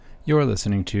You're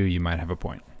listening to You Might Have a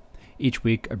Point. Each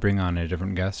week, I bring on a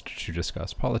different guest to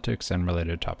discuss politics and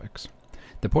related topics.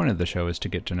 The point of the show is to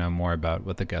get to know more about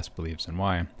what the guest believes and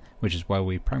why, which is why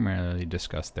we primarily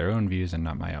discuss their own views and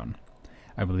not my own.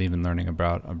 I believe in learning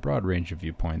about a broad range of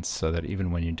viewpoints so that even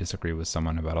when you disagree with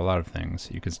someone about a lot of things,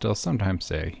 you can still sometimes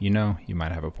say, you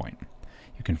might have a point.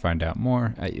 You can find out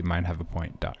more at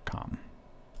youmighthaveapoint.com.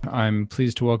 I'm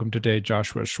pleased to welcome today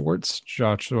Joshua Schwartz.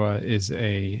 Joshua is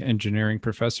an engineering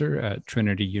professor at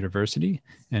Trinity University,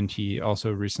 and he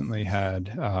also recently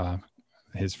had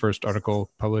his first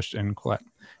article published in Colette.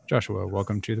 Joshua,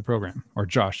 welcome to the program. Or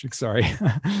Josh, sorry.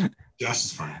 Josh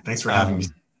is fine. Thanks for having me.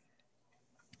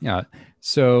 Yeah.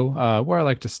 So where I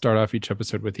like to start off each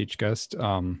episode with each guest,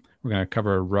 we're going to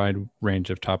cover a wide range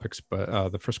of topics,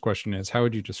 but the first question is, how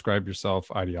would you describe yourself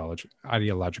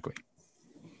ideologically?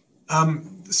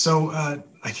 So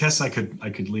I guess I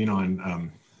could lean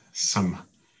on some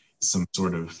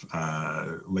sort of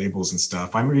labels and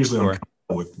stuff. I'm usually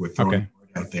uncomfortable with throwing a word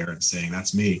out there and saying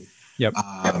that's me. Yep.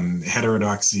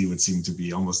 Heterodoxy would seem to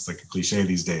be almost like a cliche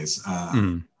these days.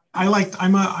 I'm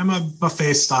a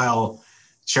buffet style,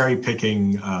 cherry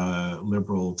picking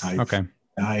liberal type. Okay.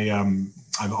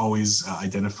 I've always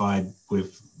identified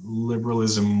with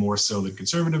liberalism more so than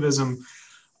conservatism.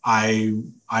 I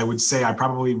would say I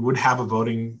probably would have a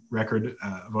voting record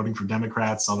voting for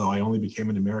Democrats, although I only became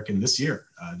an American this year.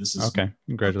 This is okay.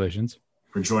 Congratulations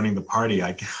for joining the party.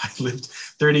 I lived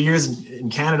 30 years in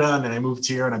Canada, and then I moved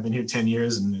here, and I've been here 10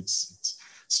 years. And it's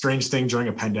a strange thing during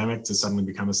a pandemic to suddenly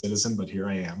become a citizen, but here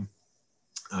I am,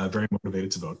 very motivated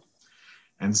to vote.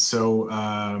 And so,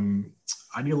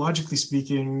 ideologically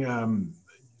speaking,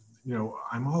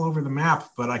 I'm all over the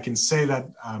map, but I can say that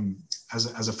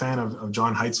as a fan of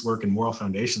John Haidt's work in moral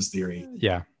foundations theory,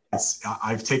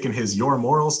 I've taken his Your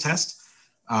Morals test,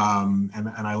 and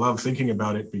I love thinking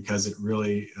about it because it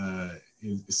really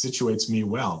it situates me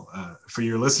well. For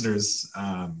your listeners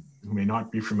who may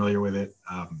not be familiar with it,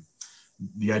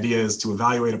 the idea is to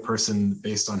evaluate a person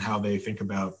based on how they think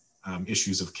about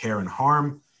issues of care and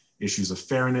harm, issues of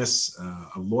fairness,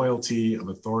 of loyalty, of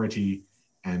authority,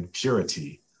 and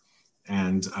purity.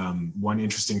 And one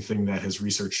interesting thing that his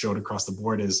research showed across the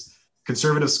board is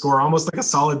conservatives score almost like a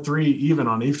solid 3 even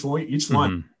on each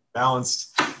one,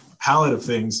 balanced palette of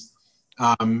things.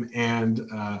 And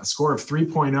a score of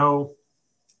 3.0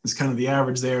 is kind of the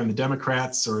average there. And the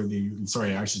Democrats,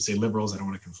 I should say liberals, I don't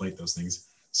want to conflate those things,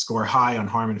 score high on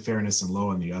harm and fairness and low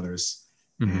on the others.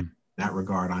 And in that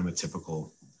regard,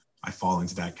 I fall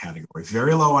into that category.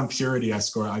 Very low on purity. I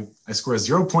score a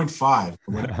 0.5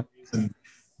 for whatever reason.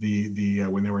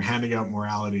 When they were handing out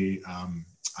morality,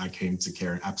 I came to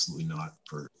care absolutely not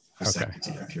for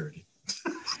sanctity and purity.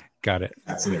 Got it.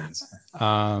 So there it is.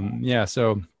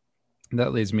 So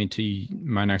that leads me to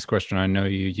my next question. I know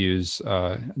you use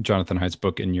Jonathan Haidt's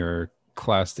book in your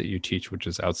class that you teach, which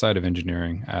is outside of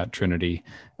engineering at Trinity,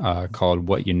 called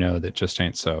What You Know That Just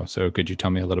Ain't So. So could you tell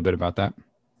me a little bit about that?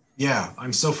 Yeah,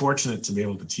 I'm so fortunate to be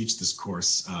able to teach this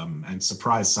course and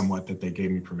surprised somewhat that they gave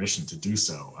me permission to do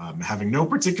so. Having no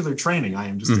particular training, I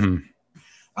am just...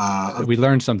 we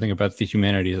learned something about the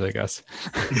humanities, I guess.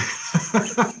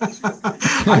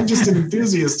 I'm just an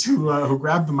enthusiast who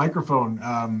grabbed the microphone.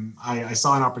 I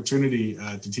saw an opportunity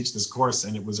to teach this course,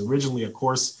 and it was originally a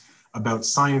course about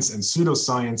science and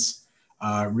pseudoscience,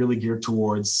 really geared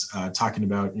towards talking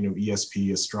about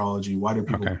ESP, astrology, why do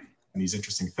people do these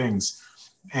interesting things.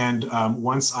 And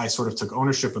once I sort of took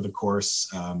ownership of the course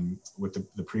with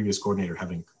the previous coordinator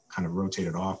having kind of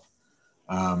rotated off,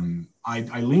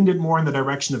 I leaned it more in the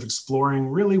direction of exploring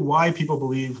really why people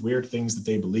believe weird things that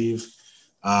they believe,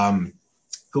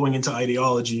 going into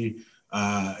ideology,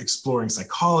 exploring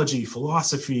psychology,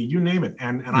 philosophy, you name it.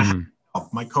 And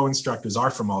my co-instructors are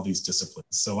from all these disciplines.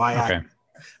 So I act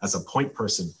as a point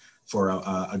person for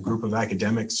a group of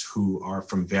academics who are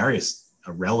from various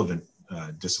relevant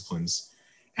disciplines.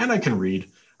 And I can read.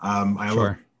 I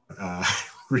love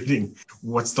reading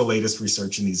what's the latest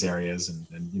research in these areas, and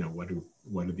what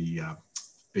are the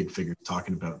big figures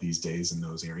talking about these days in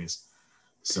those areas.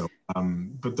 So,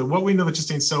 but what we know that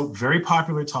just ain't so, very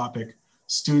popular topic.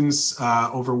 Students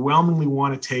overwhelmingly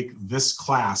want to take this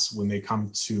class when they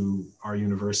come to our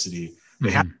university.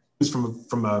 They have to choose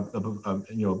from a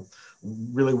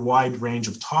really wide range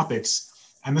of topics,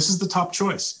 and this is the top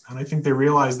choice. And I think they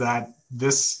realize that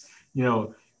this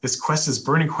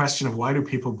burning question of why do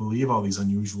people believe all these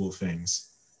unusual things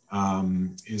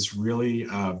is really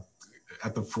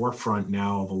at the forefront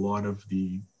now of a lot of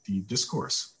the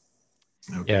discourse.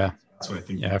 Okay. Yeah. That's what I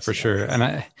think. Yeah, for sure. And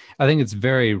I think it's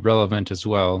very relevant as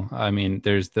well. I mean,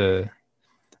 there's the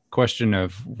question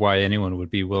of why anyone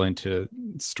would be willing to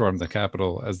storm the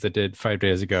Capitol as they did 5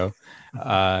 days ago.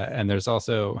 And there's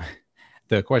also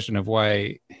the question of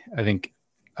why I think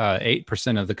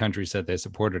 8% of the country said they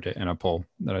supported it in a poll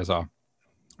that I saw,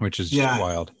 which is just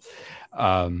wild.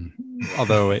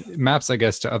 Although it maps, I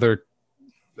guess, to other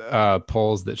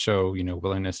polls that show,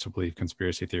 willingness to believe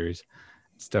conspiracy theories.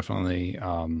 It's definitely,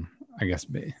 I guess,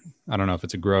 I don't know if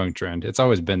it's a growing trend. It's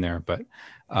always been there, but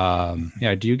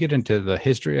do you get into the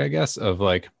history, I guess, of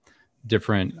like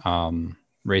different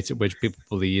rates at which people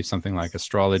believe something like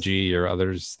astrology or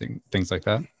others, things like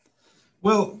that?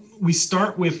 Well, we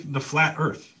start with the flat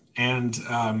earth. And,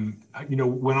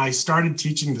 when I started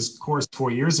teaching this course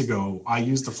 4 years ago, I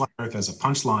used the flat earth as a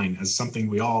punchline, as something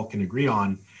we all can agree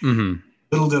on. Mm-hmm.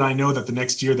 Little did I know that the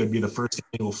next year there'd be the first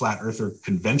annual Flat Earther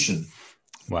convention.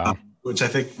 Wow. Which I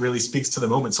think really speaks to the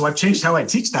moment. So I've changed how I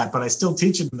teach that, but I still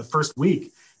teach it in the first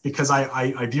week because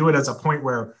I view it as a point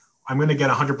where I'm going to get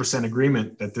 100%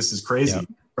 agreement that this is crazy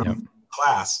from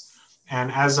class.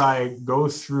 And as I go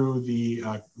through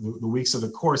the weeks of the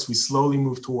course, we slowly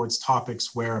move towards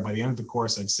topics where by the end of the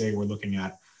course, I'd say we're looking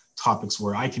at topics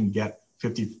where I can get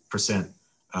 50%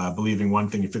 believing one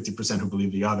thing and 50% who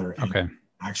believe the other. Okay.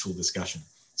 Actual discussion.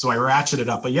 So I ratchet it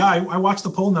up. But yeah, I watch the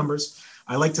poll numbers.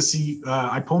 I like to see,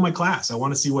 I poll my class. I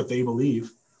want to see what they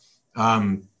believe.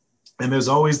 And there's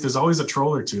always a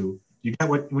troll or two. You get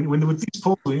when with these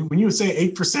polls, when you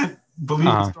say 8% believe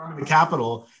in storming the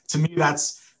Capitol, to me,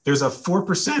 there's a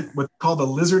 4%, what's called a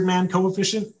lizard man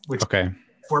coefficient, which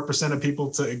 4% of people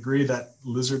to agree that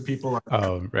lizard people are.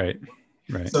 Oh, right.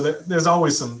 So there's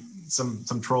always some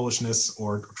trollishness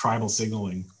or tribal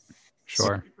signaling.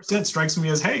 Sure. 8% strikes me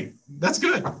as, hey, that's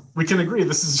good. We can agree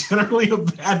this is generally a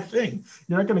bad thing.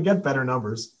 You're not going to get better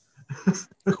numbers.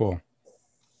 Cool.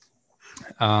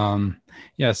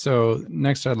 So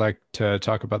next I'd like to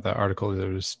talk about the article that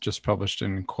was just published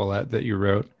in Quillette that you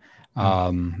wrote.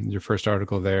 Your first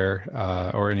article there,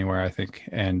 or anywhere, I think.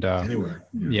 And anywhere.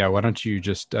 Why don't you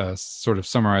just sort of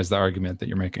summarize the argument that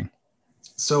you're making?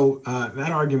 So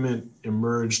that argument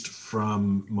emerged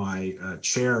from my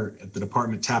chair at the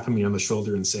department tapping me on the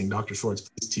shoulder and saying, Dr. Schwartz,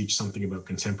 please teach something about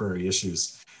contemporary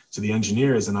issues to the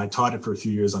engineers. And I taught it for a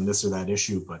few years on this or that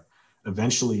issue, but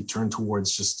eventually turned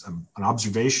towards just an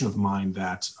observation of mine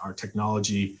that our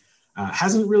technology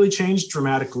hasn't really changed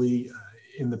dramatically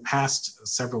in the past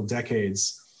several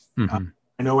decades. Mm-hmm.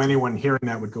 I know anyone hearing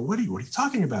that would go, what are you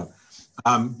talking about?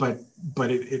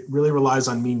 But it really relies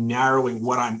on me narrowing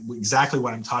exactly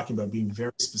what I'm talking about, being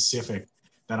very specific,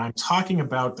 that I'm talking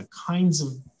about the kinds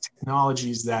of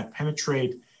technologies that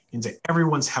penetrate into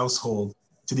everyone's household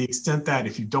to the extent that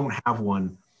if you don't have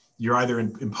one, you're either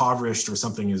impoverished or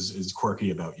something is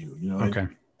quirky about you. Okay.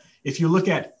 If you look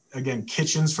at, again,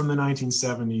 kitchens from the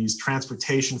 1970s,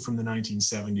 transportation from the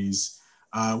 1970s,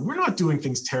 we're not doing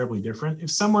things terribly different.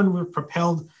 If someone were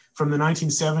propelled from the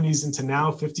 1970s into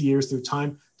now, 50 years through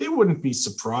time, they wouldn't be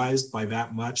surprised by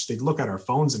that much. They'd look at our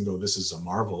phones and go, this is a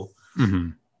marvel. Mm-hmm.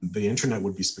 The internet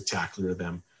would be spectacular to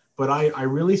them. But I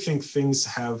really think things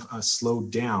have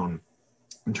slowed down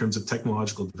in terms of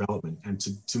technological development. And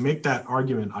to make that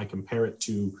argument, I compare it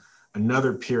to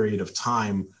another period of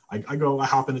time. I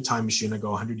hop in a time machine, I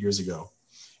go 100 years ago,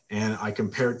 and I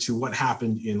compare it to what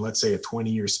happened in, let's say, a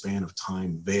 20-year span of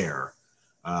time there.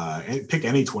 And pick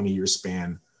any 20-year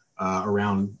span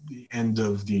around the end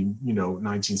of the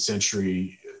 19th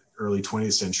century, early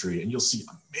 20th century, and you'll see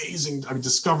amazing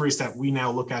discoveries that we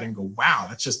now look at and go, wow,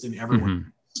 that's just in everyone. Mm-hmm.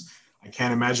 I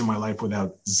can't imagine my life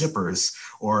without zippers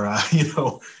or,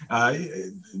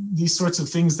 these sorts of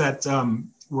things that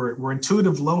were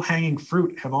intuitive, low-hanging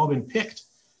fruit have all been picked.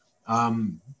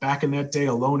 Back in that day,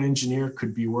 a lone engineer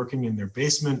could be working in their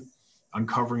basement,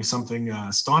 uncovering something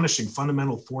astonishing.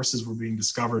 Fundamental forces were being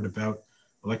discovered about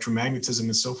electromagnetism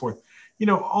and so forth.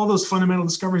 All those fundamental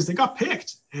discoveries, they got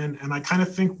picked. And I kind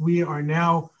of think we are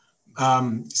now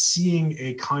seeing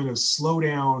a kind of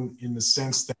slowdown in the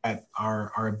sense that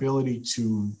our ability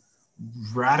to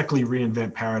radically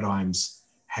reinvent paradigms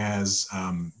has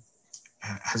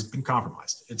been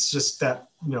compromised. It's just that,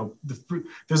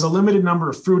 there's a limited number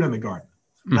of fruit in the garden.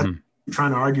 That's what I'm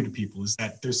trying to argue to people, is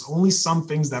that there's only some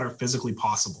things that are physically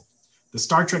possible. The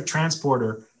Star Trek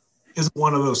transporter isn't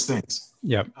one of those things.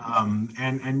 Yep.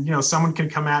 And someone can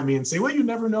come at me and say, well, you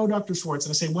never know, Dr. Schwartz.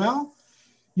 And I say, well,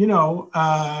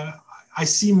 I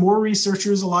see more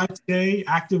researchers alive today,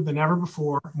 active than ever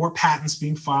before, more patents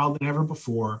being filed than ever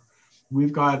before.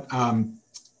 We've got,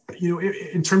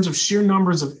 in terms of sheer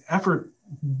numbers of effort,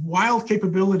 wild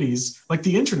capabilities like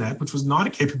the internet, which was not a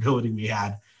capability we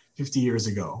had 50 years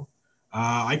ago.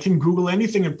 I can Google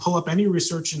anything and pull up any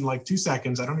research in like 2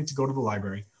 seconds. I don't need to go to the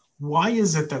library. why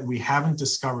is it that we haven't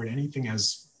discovered anything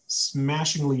as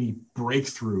smashingly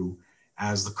breakthrough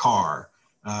as the car,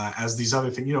 as these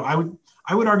other things?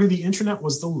 I would argue the internet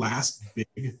was the last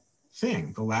big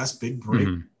thing, the last big break.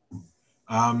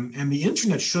 And the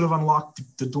internet should have unlocked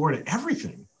the door to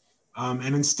everything.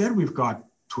 And instead we've got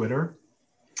Twitter.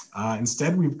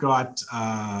 Instead we've got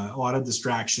a lot of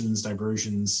distractions,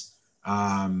 diversions.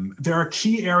 There are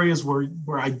key areas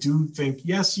where I do think,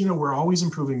 yes, we're always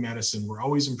improving medicine. We're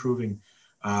always improving,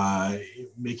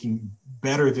 making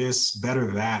better this,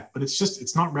 better that, but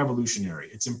it's not revolutionary.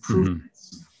 It's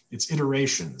improvements, it's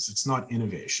iterations, it's not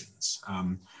innovations.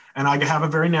 And I have a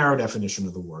very narrow definition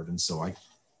of the word. And so I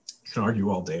can argue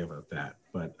all day about that.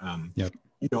 But,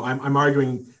 I'm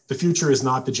arguing the future is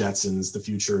not the Jetsons. The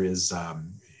future is,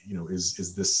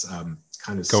 is this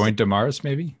kind of going to Mars,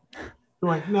 maybe?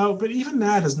 No, but even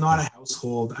that is not a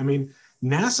household. I mean,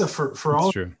 NASA for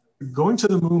all true. Going to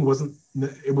the moon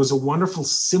it was a wonderful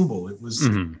symbol. It was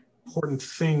an important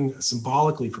thing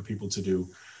symbolically for people to do.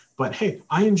 But hey,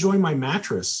 I enjoy my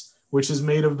mattress, which is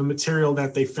made of the material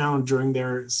that they found during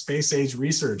their space age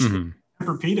research.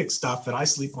 Tempur-Pedic stuff that I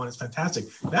sleep on is fantastic.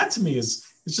 That to me it's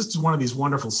just one of these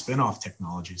wonderful spin-off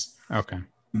technologies. Okay.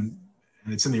 And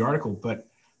it's in the article, but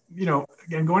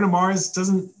again, going to Mars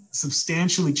doesn't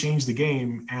substantially change the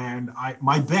game. And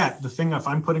my bet, if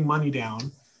I'm putting money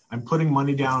down, I'm putting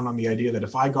money down on the idea that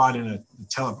if I got in a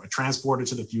transporter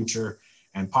to the future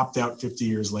and popped out 50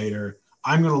 years later,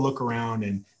 I'm going to look around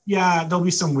and there'll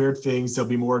be some weird things. There'll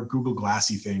be more Google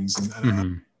Glassy things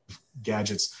and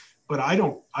gadgets, but I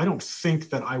don't think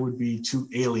that I would be too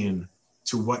alien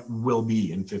to what will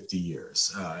be in 50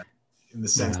 years. In the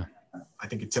sense, I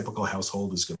think a typical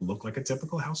household is going to look like a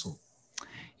typical household.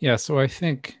 Yeah, so I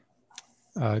think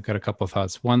I got a couple of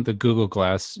thoughts. One, the Google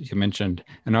Glass you mentioned,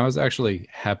 and I was actually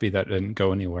happy that didn't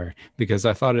go anywhere because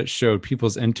I thought it showed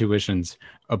people's intuitions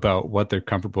about what they're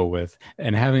comfortable with,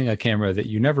 and having a camera that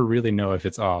you never really know if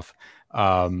it's off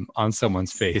on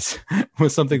someone's face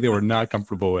was something they were not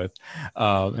comfortable with.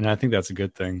 And I think that's a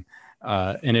good thing.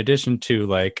 In addition to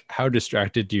like, how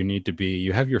distracted do you need to be?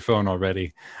 You have your phone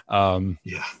already.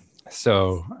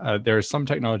 So there are some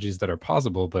technologies that are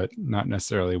possible, but not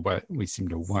necessarily what we seem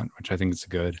to want, which I think is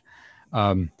good.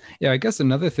 I guess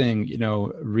another thing,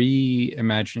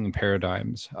 reimagining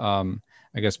paradigms.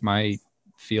 I guess my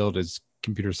field is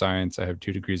computer science. I have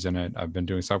 2 degrees in it. I've been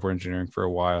doing software engineering for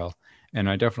a while. And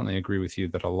I definitely agree with you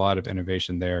that a lot of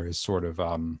innovation there is sort of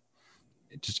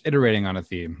just iterating on a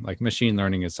theme. Like machine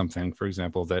learning is something, for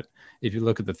example, that if you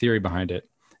look at the theory behind it,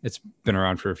 it's been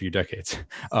around for a few decades.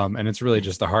 And it's really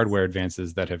just the hardware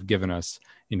advances that have given us,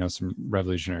 some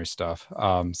revolutionary stuff,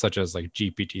 such as like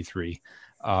GPT-3,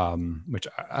 which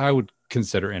I would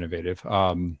consider innovative.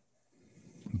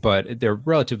 But they're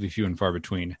relatively few and far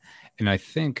between. And I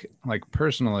think, like,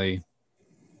 personally,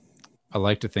 I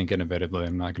like to think innovatively.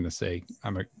 I'm not going to say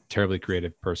I'm a terribly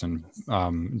creative person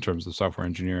in terms of software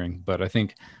engineering, but I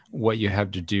think what you have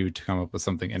to do to come up with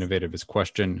something innovative is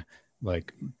question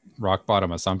like rock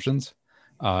bottom assumptions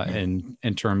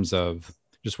in terms of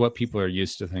just what people are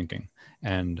used to thinking.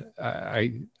 And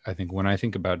I think when I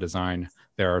think about design,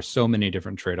 there are so many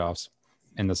different trade-offs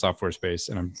in the software space,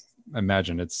 and I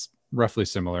imagine it's roughly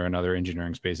similar in other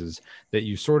engineering spaces, that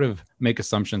you sort of make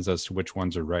assumptions as to which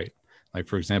ones are right. Like,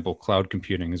 for example, cloud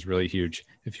computing is really huge.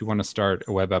 If you want to start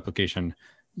a web application,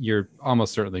 you're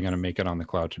almost certainly going to make it on the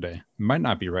cloud today. It might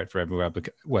not be right for every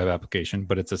web application,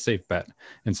 but it's a safe bet.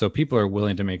 And so people are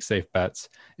willing to make safe bets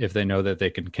if they know that they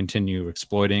can continue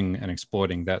exploiting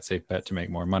that safe bet to make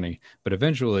more money. But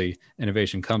eventually,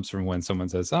 innovation comes from when someone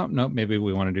says, oh, no, maybe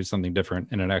we want to do something different,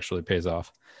 and it actually pays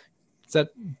off. Does that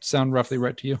sound roughly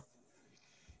right to you?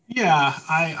 Yeah,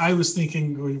 I was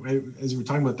thinking, as you were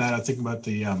talking about that, I was thinking about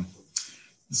the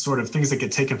sort of things that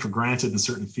get taken for granted in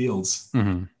certain fields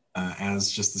as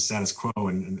just the status quo,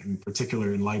 and in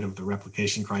particular in light of the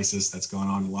replication crisis that's going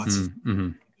on. Lots of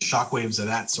shockwaves of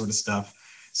that sort of stuff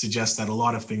suggest that a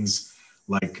lot of things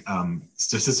like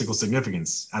statistical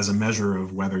significance as a measure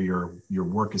of whether your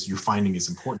work your finding is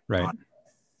important, right? Or not,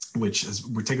 which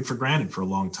we're taken for granted for a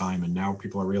long time, and now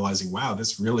people are realizing, wow,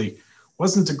 this really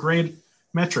wasn't a great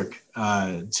metric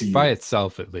to you. By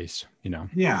itself, at least,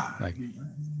 Yeah. Like,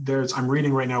 I'm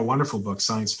reading right now a wonderful book,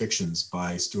 Science Fictions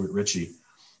by Stuart Ritchie,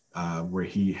 where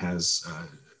he has,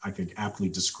 I think, aptly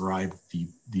described the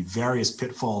various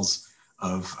pitfalls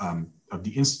of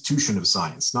the institution of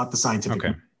science, not the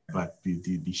scientific, but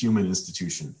the human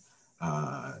institution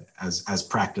as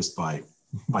practiced by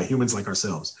humans like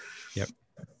ourselves. Yep.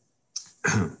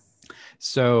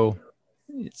 So,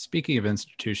 speaking of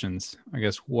institutions, I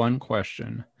guess one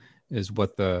question is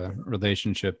what the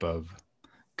relationship of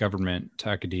government to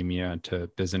academia to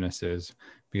businesses,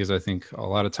 because I think a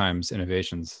lot of times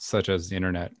innovations such as the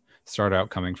internet start out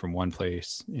coming from one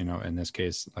place, in this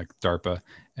case, like DARPA,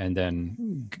 and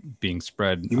then being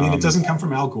spread. You mean it doesn't come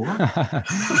from Al Gore?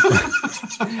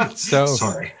 So,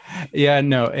 sorry. Yeah,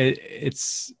 no,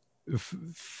 it's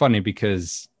funny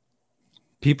because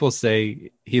people say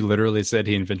he literally said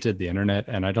he invented the internet,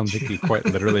 and I don't think he quite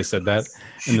literally said that.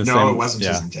 No, it wasn't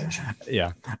his intention.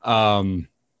 Yeah.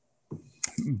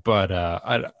 But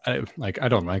I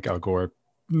don't like Al Gore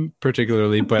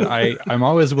particularly, but I'm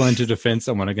always willing to defend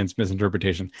someone against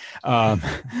misinterpretation.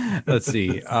 Let's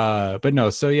see. But no,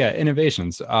 so yeah,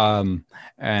 innovations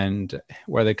and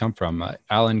where they come from.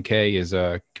 Alan Kay is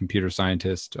a computer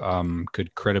scientist,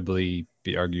 could credibly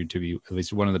be argued to be at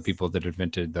least one of the people that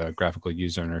invented the graphical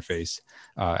user interface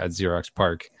at Xerox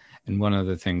PARC. And one of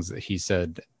the things that he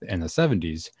said in the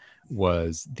 70s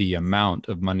was the amount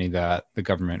of money that the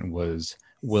government was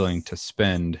willing to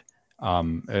spend,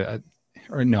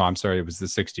 or no, I'm sorry, it was the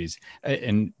 60s,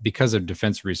 and because of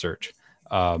defense research,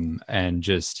 and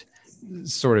just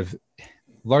sort of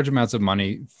large amounts of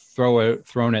money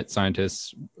thrown at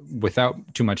scientists without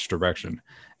too much direction.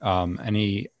 And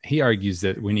he argues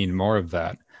that we need more of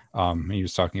that. He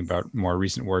was talking about more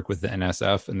recent work with the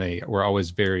NSF, and they were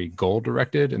always very goal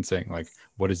directed and saying, like,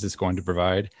 what is this going to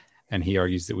provide? And he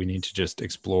argues that we need to just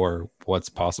explore what's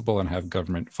possible and have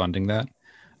government funding that.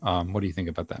 What do you think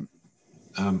about that?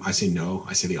 I say no.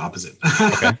 I say the opposite.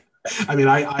 Okay. I mean,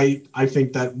 I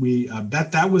think that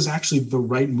that was actually the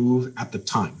right move at the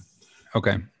time.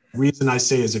 Okay. The reason I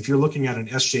say is if you're looking at an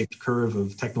S-shaped curve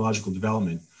of technological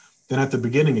development, then at the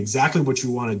beginning, exactly what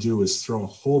you want to do is throw a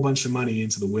whole bunch of money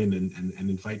into the wind and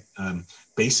invite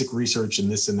basic research in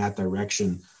this and that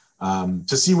direction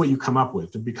to see what you come up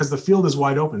with, because the field is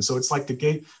wide open. So it's like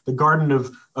the Garden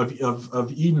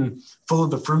of Eden, full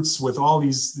of the fruits with all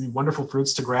these wonderful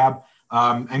fruits to grab.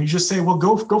 And you just say, well,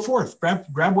 go forth,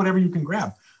 grab whatever you can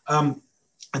grab.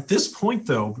 At this point,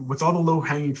 though, with all the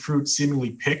low-hanging fruit seemingly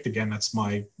picked, again, that's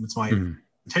my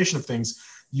interpretation of things,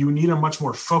 you need a much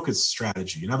more focused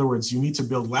strategy. In other words, you need to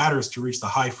build ladders to reach the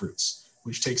high fruits,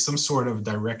 which takes some sort of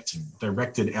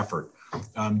directed effort.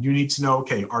 You need to know,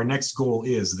 okay, our next goal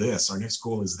is this, our next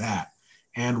goal is that.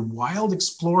 And wild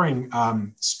exploring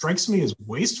strikes me as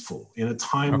wasteful in a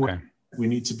time where we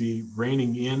need to be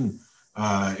reining in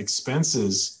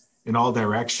expenses in all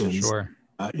directions. Sure.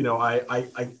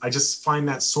 I just find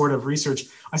that sort of research.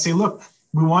 I say, look,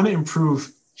 we want to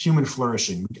improve human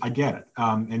flourishing. I get it.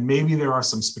 And maybe there are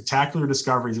some spectacular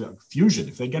discoveries of fusion.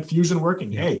 If they get fusion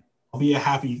working, hey, I'll be a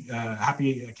happy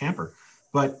camper.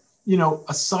 But,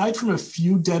 aside from a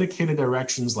few dedicated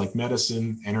directions like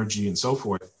medicine, energy, and so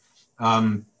forth,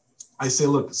 I say,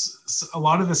 look, a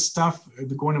lot of the stuff,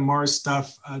 the going to Mars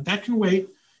stuff, that can wait.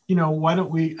 Why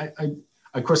don't we,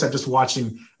 of course, I'm just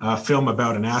watching a film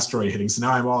about an asteroid hitting. So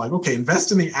now I'm all like, okay,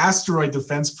 invest in the asteroid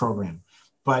defense program.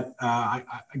 But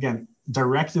again,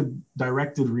 directed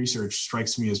research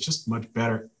strikes me as just much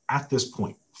better at this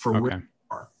point for where we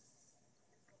are.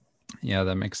 Yeah,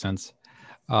 that makes sense.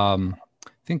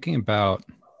 Thinking about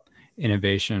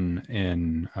innovation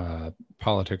in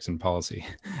politics and policy,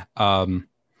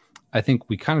 I think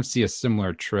we kind of see a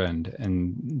similar trend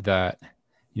in that,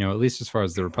 at least as far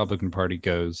as the Republican Party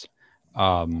goes,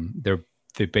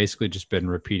 they've basically just been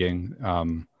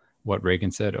repeating what Reagan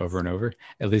said over and over,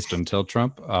 at least until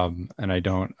Trump. And I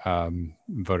don't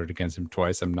voted against him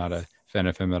twice. I'm not a fan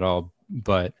of him at all.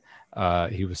 But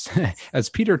he was, as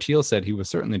Peter Thiel said, he was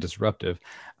certainly disruptive.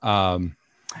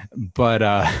 But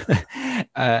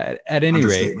at any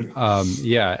rate,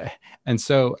 yeah. And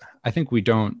so I think we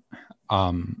don't,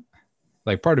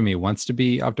 part of me wants to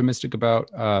be optimistic about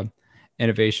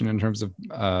innovation in terms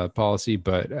of policy.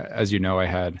 But as you know, I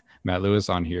had Matt Lewis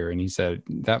on here, and he said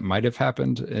that might have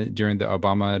happened during the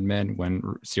Obama admin when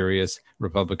serious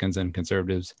Republicans and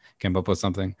conservatives came up with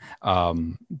something.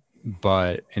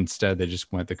 But instead, they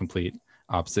just went the complete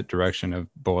opposite direction of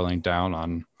boiling down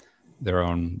on their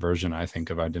own version, I think,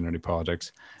 of identity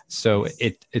politics. So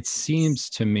it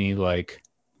seems to me like,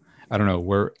 I don't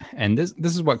know, and this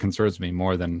is what concerns me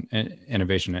more than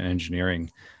innovation and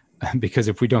engineering, because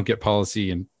if we don't get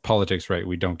policy and politics right,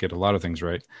 we don't get a lot of things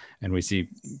right, and we see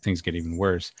things get even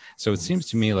worse. So it seems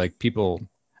to me like people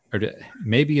are,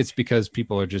 maybe it's because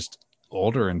people are just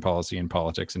older in policy and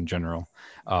politics in general.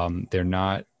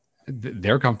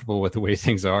 They're comfortable with the way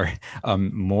things are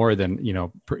more than,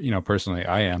 personally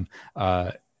I am,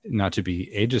 not to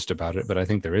be ageist about it, but I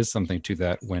think there is something to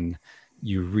that when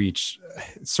you reach,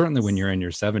 certainly when you're in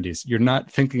your 70s, you're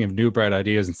not thinking of new bright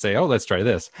ideas and say, oh, let's try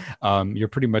this. You're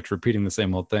pretty much repeating the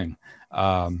same old thing.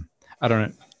 I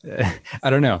don't I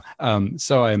don't know.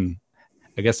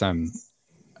 I guess I'm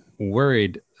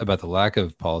worried about the lack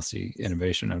of policy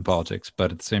innovation in politics,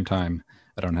 but at the same time,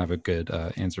 I don't have a good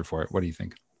answer for it. What do you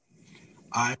think?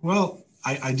 I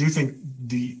do think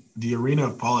the arena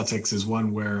of politics is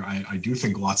one where I do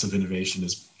think lots of innovation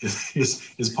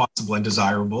is possible and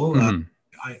desirable. Mm-hmm.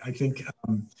 I think,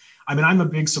 I mean, I'm a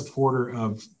big supporter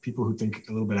of people who think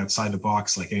a little bit outside the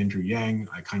box, like Andrew Yang.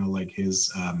 I kind of like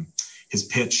his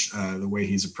pitch, the way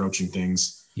he's approaching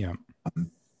things. Yeah.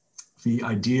 The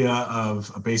idea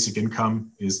of a basic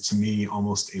income is, to me,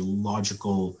 almost a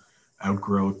logical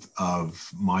outgrowth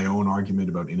of my own argument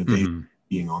about innovation. Mm-hmm.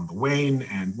 Being on the wane,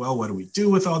 and well, what do we do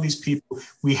with all these people?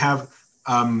 We have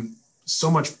so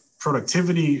much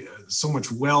productivity, so much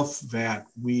wealth that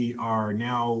we are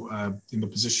now in the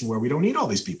position where we don't need all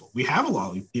these people. We have a lot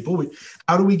of these people.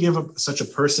 How do we give such a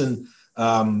person,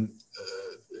 a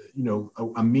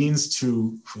means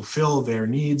to fulfill their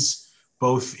needs,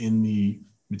 both in the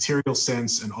material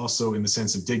sense and also in the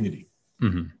sense of dignity?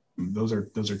 Mm-hmm. Those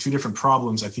are two different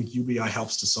problems. I think UBI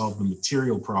helps to solve the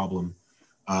material problem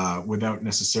without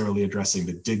necessarily addressing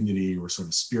the dignity or sort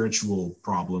of spiritual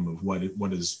problem of what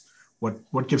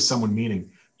gives someone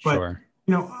meaning. But Sure.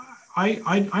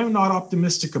 I'm not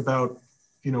optimistic about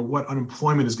what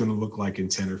unemployment is going to look like in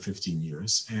 10 or 15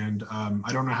 years, and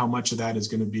I don't know how much of that is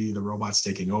going to be the robots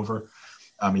taking over.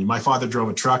 I mean, my father drove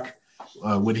a truck.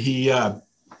 Would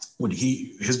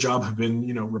his job have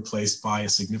been replaced by a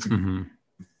significant, Mm-hmm.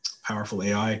 powerful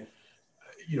AI?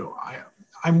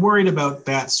 I'm worried about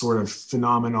that sort of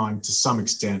phenomenon to some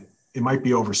extent. It might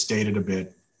be overstated a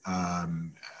bit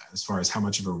as far as how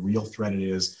much of a real threat it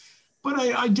is. But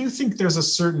I do think there's a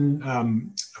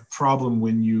certain problem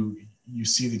when you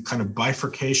see the kind of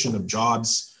bifurcation of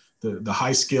jobs, the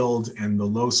high skilled and the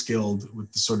low skilled,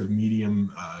 with the sort of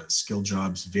medium skilled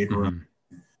jobs vaporizing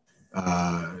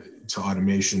to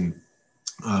automation.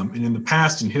 And in the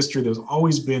past, in history, there's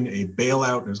always been a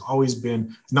bailout. There's always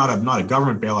been not a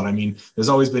government bailout. I mean, there's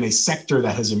always been a sector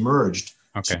that has emerged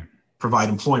to provide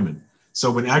employment.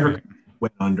 So when agriculture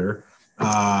went under,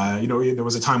 there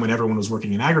was a time when everyone was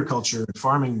working in agriculture, and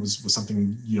farming was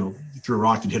something, you threw a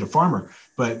rock and hit a farmer.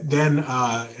 But then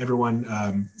everyone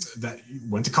that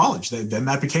went to college, then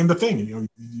that became the thing.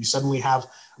 You suddenly have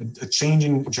a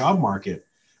changing job market.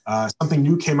 Something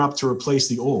new came up to replace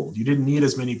the old. You didn't need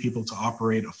as many people to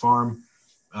operate a farm,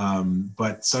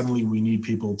 but suddenly we need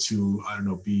people to,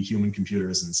 be human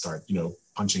computers and start,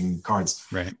 punching cards.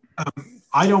 Right.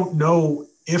 I don't know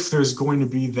if there's going to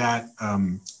be that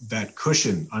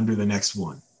cushion under the next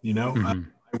one. Mm-hmm.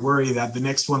 I worry that the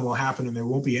next one will happen and there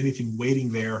won't be anything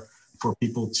waiting there for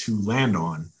people to land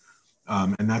on.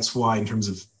 And that's why, in terms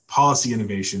of policy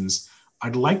innovations,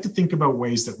 I'd like to think about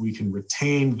ways that we can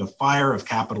retain the fire of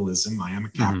capitalism. I am a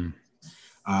capitalist.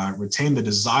 Retain the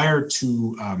desire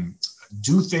to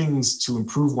do things to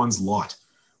improve one's lot,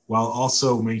 while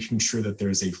also making sure that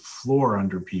there's a floor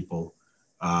under people.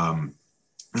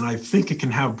 And I think it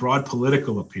can have broad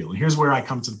political appeal. And here's where I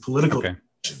come to the political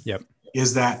question,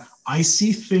 is that I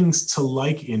see things to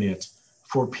like in it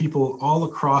for people all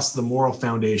across the moral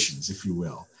foundations, if you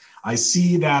will. I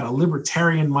see that a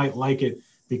libertarian might like it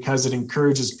because it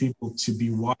encourages people to be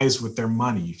wise with their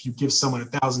money. If you give someone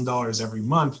 $1,000 every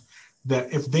month,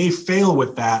 that if they fail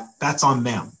with that, that's on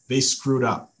them. They screwed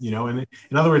up, And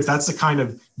in other words, that's the kind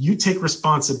of, you take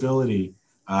responsibility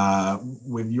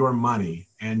with your money,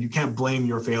 and you can't blame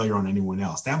your failure on anyone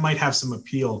else. That might have some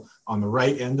appeal on the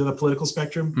right end of the political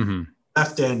spectrum. Mm-hmm.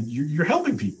 Left end, you're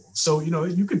helping people. So,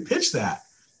 you could pitch that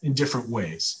in different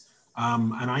ways.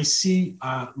 And I see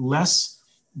less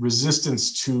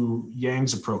resistance to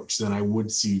Yang's approach than I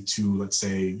would see to, let's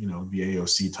say, the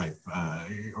AOC type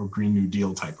or Green New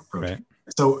Deal type approach. Right.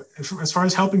 So as far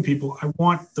as helping people, I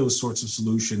want those sorts of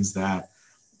solutions that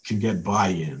can get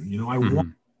buy-in.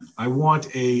 I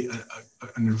want an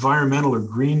environmental or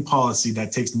green policy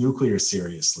that takes nuclear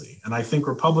seriously. And I think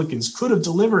Republicans could have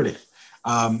delivered it.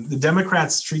 The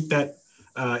Democrats treat that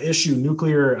issue,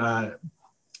 nuclear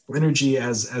energy,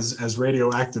 as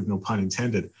radioactive, no pun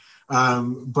intended.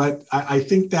 But I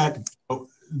think that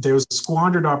there's a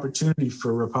squandered opportunity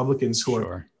for Republicans who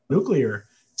are nuclear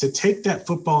to take that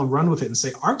football and run with it and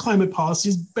say, our climate policy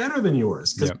is better than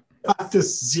yours because we've got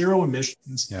this zero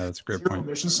emissions, that's a great zero point.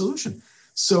 emission solution.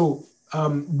 So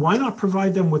why not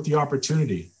provide them with the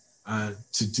opportunity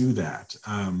to do that?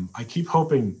 I keep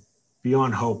hoping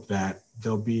beyond hope that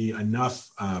there'll be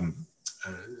enough, at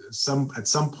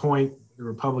some point, the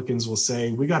Republicans will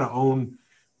say, we got to own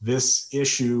this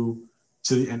issue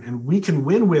and we can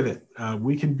win with it.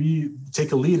 We can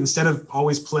take a lead instead of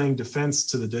always playing defense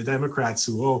to the Democrats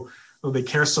who, oh, they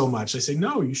care so much. I say,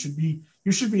 no, you should be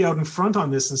out in front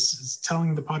on this and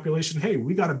telling the population, hey,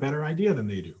 we got a better idea than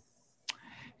they do.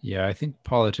 Yeah, I think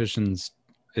politicians,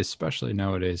 especially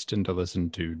nowadays, tend to listen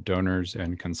to donors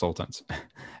and consultants.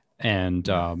 And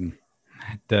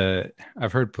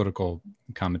I've heard political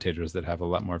commentators that have a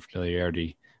lot more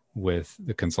familiarity with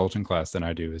the consulting class than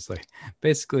I do. Is like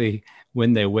basically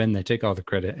when they win, they take all the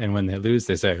credit, and when they lose,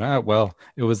 they say, "Oh, well,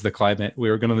 it was the climate. We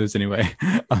were going to lose anyway."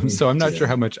 So I'm not sure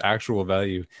how much actual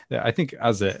value. I think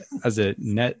as a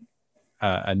net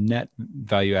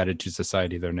value added to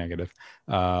society, they're negative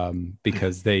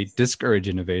because they discourage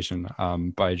innovation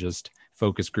by just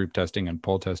focus group testing and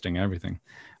poll testing and everything.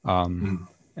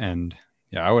 And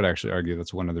yeah, I would actually argue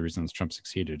that's one of the reasons Trump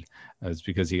succeeded, is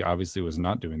because he obviously was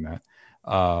not doing that.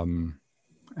 And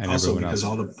also because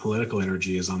all the political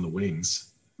energy is on the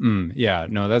wings. Yeah,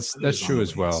 no, that's true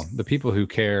as well. The people who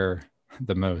care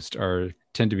the most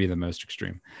tend to be the most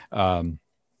extreme.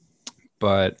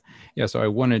 But yeah, so I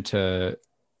wanted to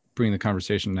bring the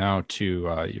conversation now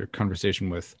to your conversation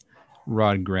with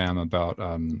Rod Graham about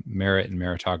merit and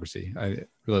meritocracy. I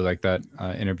really like that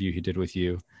interview he did with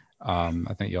you.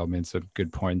 I think y'all made some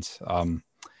good points.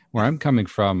 Where I'm coming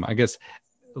from, I guess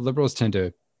liberals tend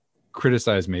to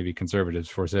criticize maybe conservatives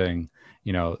for saying,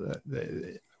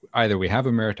 either we have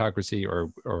a meritocracy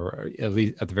or at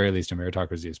least at the very least a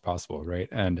meritocracy is possible, right?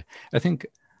 And I think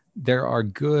there are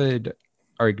good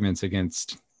arguments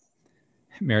against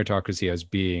meritocracy as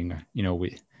being,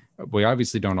 we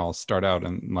obviously don't all start out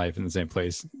in life in the same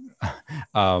place,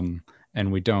 and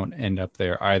we don't end up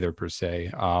there either per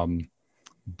se.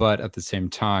 But at the same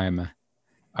time,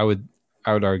 I would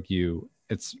argue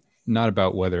it's not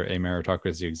about whether a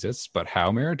meritocracy exists, but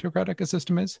how meritocratic a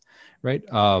system is, right?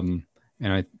 And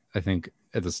I think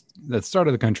at the start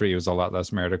of the country, it was a lot less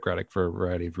meritocratic for a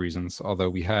variety of reasons, although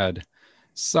we had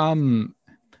some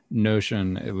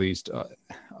notion, at least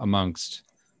amongst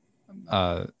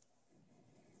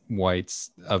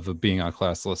whites, of being a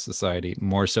classless society,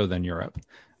 more so than Europe,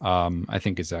 I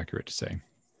think is accurate to say.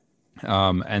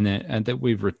 And that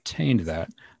we've retained that.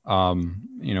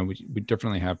 We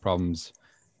definitely have problems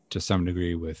to some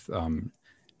degree with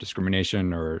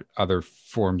discrimination or other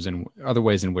forms and other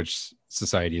ways in which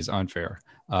society is unfair.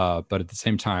 But at the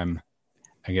same time,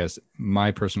 I guess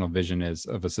my personal vision is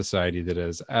of a society that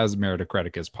is as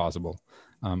meritocratic as possible.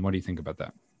 What do you think about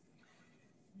that?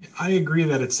 I agree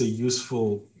that it's a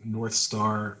useful North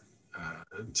Star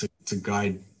to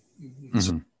guide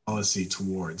policy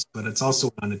towards, but it's also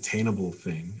an unattainable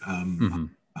thing.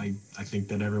 I think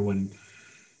that everyone,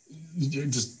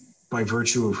 just by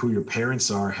virtue of who your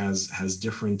parents are, has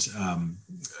different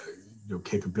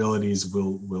capabilities.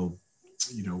 Will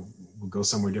go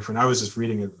somewhere different. I was just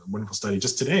reading a wonderful study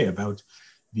just today about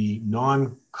the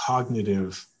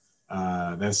non-cognitive,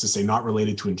 that's to say, not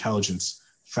related to intelligence,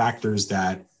 factors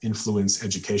that influence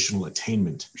educational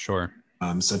attainment. Sure.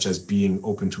 Such as being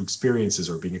open to experiences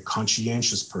or being a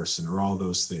conscientious person or all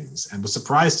those things. And was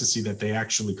surprised to see that they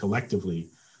actually collectively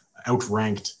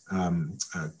outranked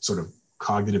sort of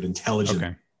cognitive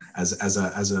intelligence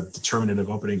as a determinative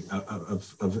opening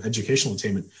of educational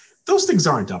attainment. Those things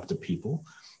aren't up to people.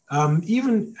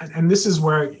 And this is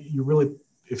where you really,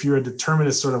 if you're a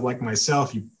determinist sort of like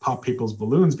myself, you pop people's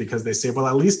balloons because they say, well,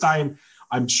 at least I'm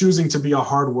choosing to be a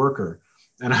hard worker.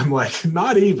 And I'm like,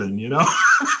 not even,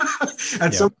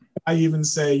 At some point I even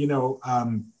say,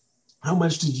 how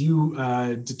much did you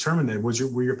determine that?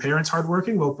 Were your parents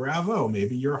hardworking? Well, bravo.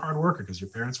 Maybe you're a hard worker because your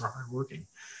parents were hardworking.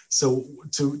 So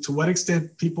to what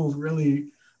extent people really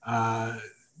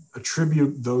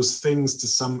attribute those things to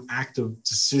some active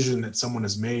decision that someone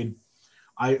has made,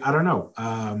 I don't know.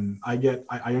 I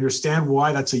understand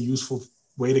why that's a useful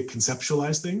way to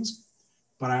conceptualize things,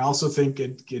 but I also think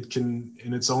it can,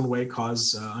 in its own way,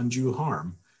 cause undue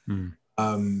harm.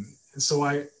 So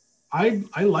I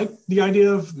like the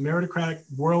idea of meritocratic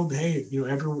world. Hey,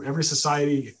 every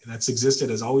society that's existed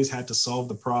has always had to solve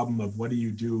the problem of what do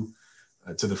you do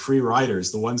to the free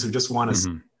riders, the ones who just want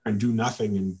to and do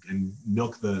nothing and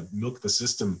milk the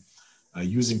system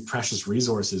using precious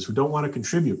resources, who don't want to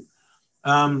contribute.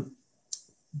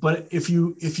 But if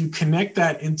you connect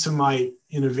that into my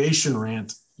innovation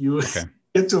rant, you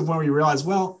get to a point where you realize,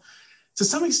 well, to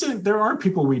some extent, there are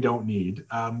people we don't need.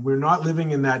 We're not living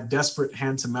in that desperate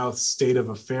hand-to-mouth state of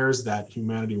affairs that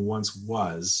humanity once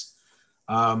was.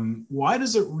 Why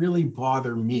does it really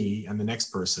bother me and the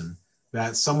next person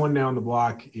that someone down the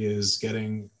block is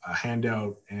getting a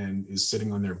handout and is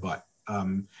sitting on their butt?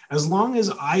 As long as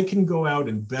I can go out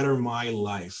and better my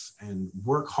life and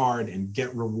work hard and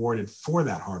get rewarded for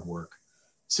that hard work,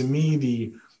 to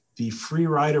me, the free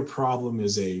rider problem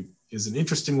is a is an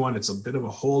interesting one. It's a bit of a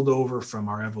holdover from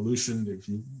our evolution, if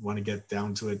you want to get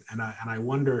down to it. And I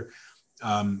wonder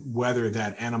whether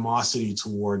that animosity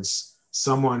towards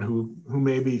someone who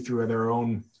maybe through their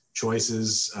own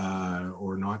choices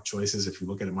or not choices, if you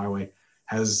look at it my way,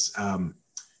 has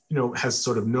has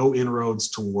sort of no inroads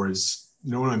towards,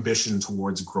 no ambition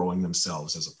towards growing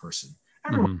themselves as a person.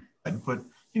 Everyone, but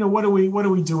what do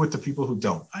we do with the people who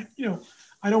don't?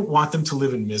 I don't want them to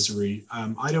live in misery.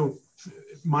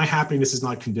 My happiness is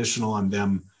not conditional on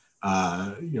them,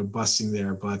 busting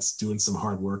their butts, doing some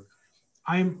hard work.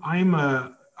 I'm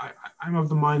of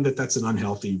the mind that that's an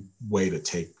unhealthy way to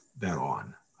take that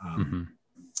on. I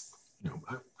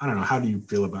don't know. How do you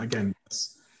feel about, again?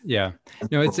 Yeah,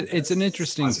 no, it's an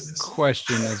interesting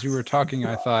question. As you were talking,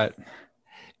 I thought,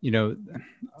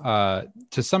 to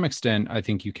some extent, I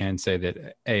think you can say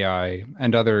that AI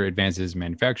and other advances in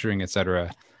manufacturing, et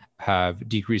cetera, have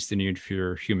decreased the need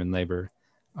for human labor.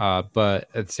 But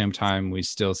at the same time, we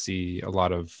still see a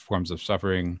lot of forms of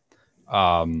suffering,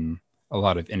 a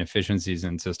lot of inefficiencies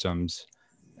in systems.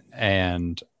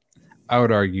 And I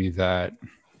would argue that,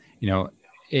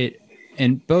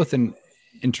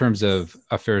 in terms of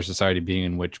a fair society being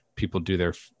in which people do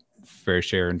their fair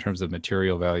share in terms of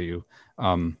material value,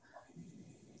 in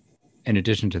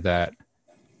addition to that,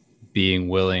 being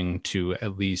willing to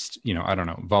at least,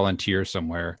 volunteer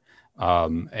somewhere,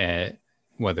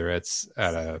 whether it's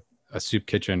at a soup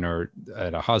kitchen or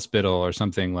at a hospital or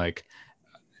something, like,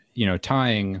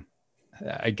 tying,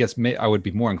 I guess I would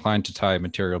be more inclined to tie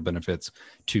material benefits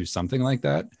to something like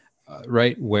that,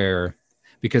 right?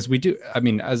 Because we do,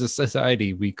 as a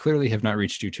society, we clearly have not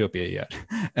reached utopia yet.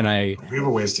 And we have a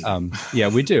ways to go. Yeah,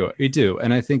 we do.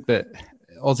 And I think that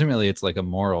ultimately it's like a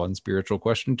moral and spiritual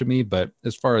question to me. But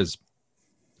as far as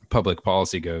public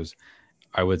policy goes,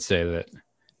 I would say that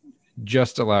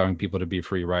just allowing people to be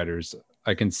free riders,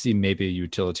 I can see maybe a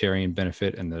utilitarian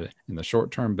benefit in the short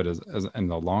term, but as in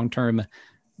the long term,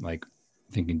 like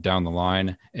thinking down the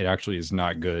line, it actually is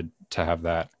not good to have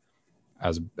that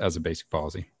as a basic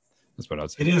policy. That's what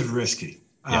I'd say. It is risky.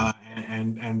 Yeah.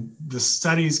 And the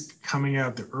studies coming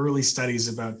out, the early studies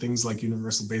about things like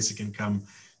universal basic income,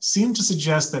 seem to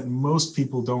suggest that most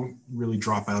people don't really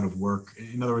drop out of work.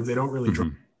 In other words, they don't really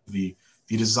drop the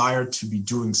desire to be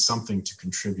doing something to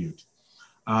contribute.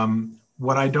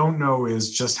 What I don't know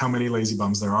is just how many lazy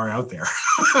bums there are out there.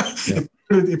 Yeah.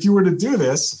 If you were to do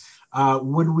this,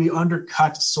 would we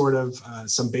undercut sort of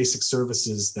some basic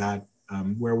services that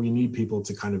where we need people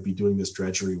to kind of be doing this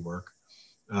drudgery work?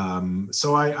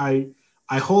 So I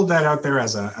hold that out there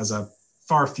as a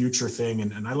far future thing,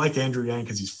 and I like Andrew Yang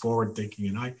because he's forward thinking.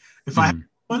 And if I had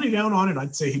money down on it,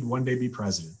 I'd say he'd one day be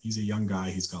president. He's a young guy;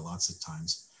 he's got lots of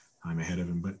time ahead of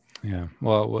him. But yeah,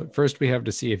 well, first we have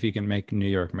to see if he can make New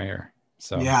York mayor.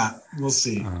 So yeah, we'll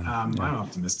see. I'm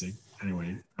optimistic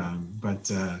anyway, but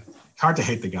hard to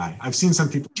hate the guy. I've seen some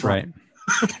people try. Right.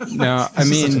 No, I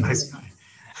mean, such a nice guy.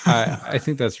 I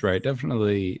think that's right.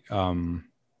 Definitely,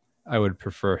 I would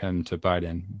prefer him to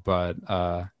Biden, but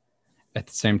at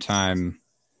the same time,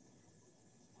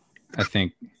 I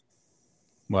think,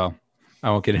 well, I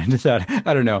won't get into that.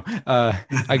 I don't know.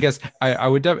 I guess I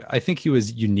would. I think he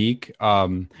was unique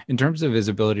in terms of his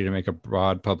ability to make a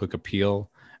broad public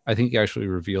appeal. I think he actually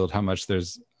revealed how much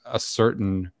there's a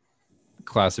certain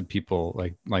class of people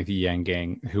like the Yang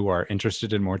Gang who are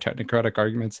interested in more technocratic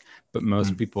arguments, but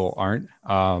most people aren't.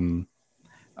 I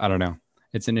don't know.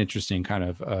 It's an interesting kind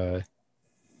of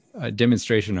a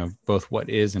demonstration of both what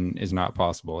is and is not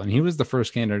possible. And he was the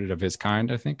first candidate of his kind,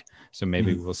 I think. So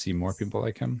maybe we'll see more people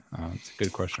like him. It's a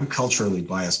good question. I'm culturally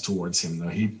biased towards him, though.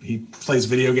 He plays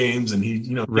video games and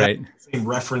he, right. Same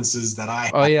references that I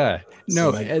have. Oh yeah.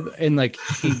 No, so and like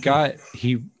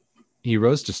he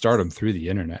rose to stardom through the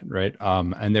internet, right?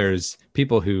 And there's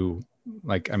people who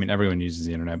everyone uses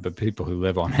the internet, but people who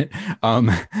live on it,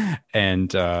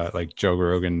 and like Joe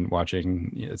Rogan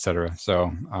watching, etc.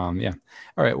 So, yeah.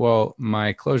 All right. Well,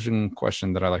 my closing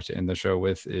question that I like to end the show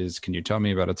with is, can you tell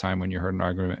me about a time when you heard an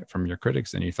argument from your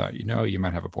critics and you thought, you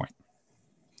might have a point?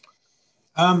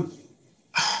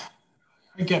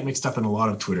 I get mixed up in a lot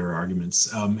of Twitter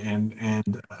arguments. In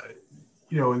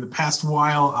the past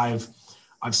while,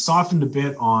 I've softened a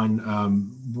bit on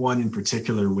one in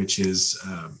particular, which is,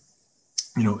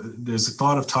 there's a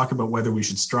thought of talk about whether we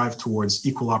should strive towards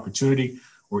equal opportunity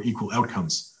or equal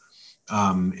outcomes.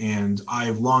 And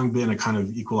I've long been a kind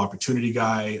of equal opportunity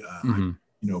guy,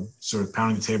 sort of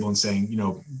pounding the table and saying,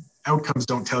 outcomes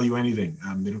don't tell you anything.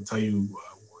 They don't tell you,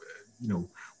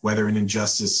 whether an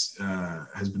injustice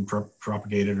has been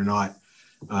propagated or not.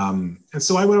 And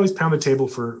so I would always pound the table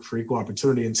for equal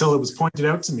opportunity until it was pointed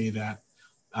out to me that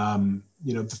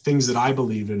the things that I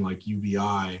believe in, like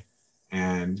UBI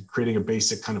and creating a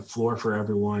basic kind of floor for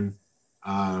everyone,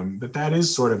 that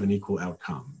is sort of an equal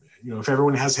outcome. If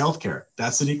everyone has healthcare,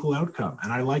 that's an equal outcome,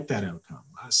 and I like that outcome.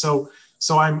 So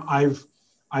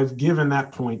I've given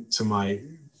that point to my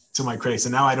critics,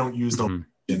 and now I don't use the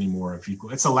anymore of equal.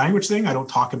 It's a language thing. I don't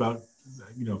talk about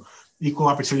equal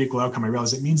opportunity, equal outcome. I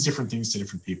realize it means different things to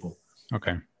different people.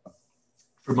 Okay.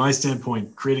 From my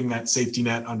standpoint, creating that safety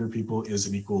net under people is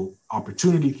an equal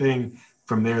opportunity thing.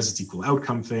 From theirs, it's equal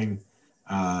outcome thing.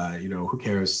 Who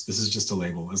cares? This is just a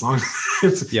label. As long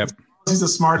as he's a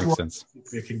smart one,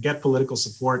 if it can get political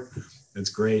support, that's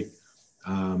great.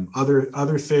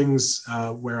 Other things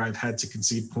where I've had to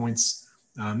concede points.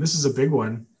 This is a big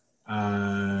one.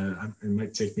 It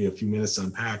might take me a few minutes to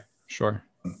unpack. Sure.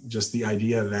 Just the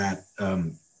idea that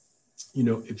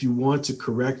if you want to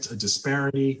correct a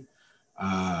disparity,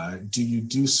 do you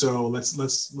do so?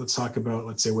 Let's talk about,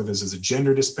 let's say, whether this is a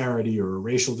gender disparity or a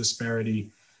racial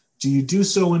disparity. Do you do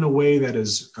so in a way that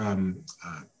is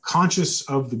conscious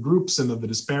of the groups and of the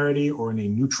disparity, or in a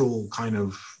neutral kind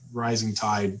of rising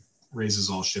tide raises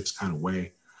all ships kind of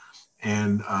way?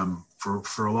 And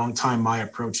for a long time, my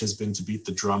approach has been to beat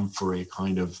the drum for a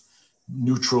kind of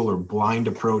neutral or blind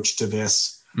approach to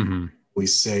this. Mm-hmm. We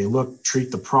say, look, treat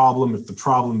the problem. If the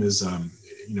problem is,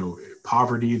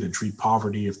 poverty, then treat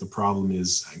poverty. If the problem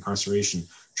is incarceration,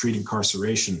 treat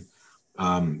incarceration.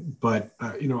 But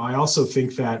I also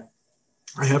think that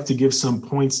I have to give some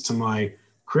points to my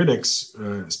critics,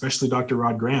 especially Dr.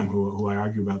 Rod Graham, who I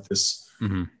argue about this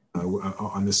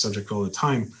on this subject all the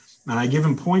time. And I give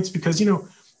him points because,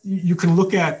 you can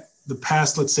look at the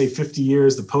past, let's say 50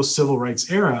 years, the post-civil rights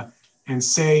era, and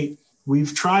say,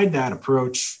 we've tried that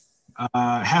approach,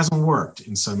 hasn't worked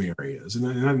in some areas. And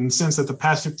in the sense that the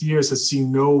past 50 years has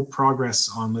seen no progress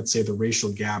on, let's say, the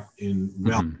racial gap in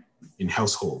wealth in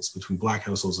households, between Black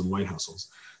households and white households.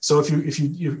 So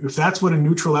if that's what a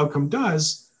neutral outcome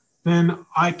does, then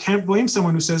I can't blame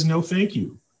someone who says, no, thank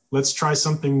you. Let's try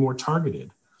something more targeted.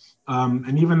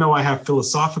 And even though I have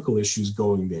philosophical issues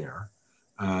going there,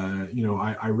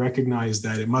 I recognize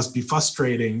that it must be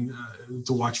frustrating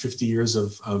to watch 50 years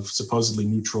of supposedly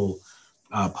neutral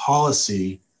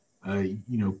policy,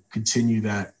 continue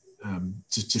that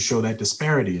to show that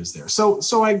disparity is there. So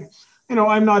I'm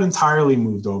not entirely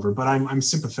moved over, but I'm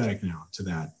sympathetic now to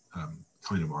that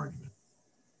kind of argument.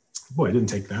 Boy, it didn't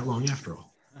take that long after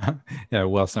all. Yeah,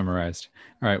 well summarized.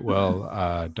 All right,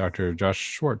 well, Dr. Josh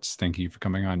Schwartz, thank you for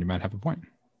coming on. You might have a point.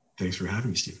 Thanks for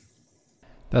having me, Steve.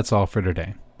 That's all for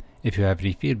today. If you have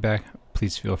any feedback,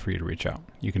 please feel free to reach out.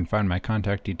 You can find my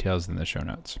contact details in the show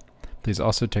notes. Please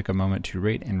also take a moment to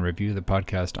rate and review the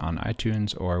podcast on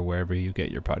iTunes or wherever you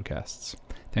get your podcasts.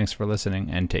 Thanks for listening,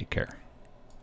 and take care.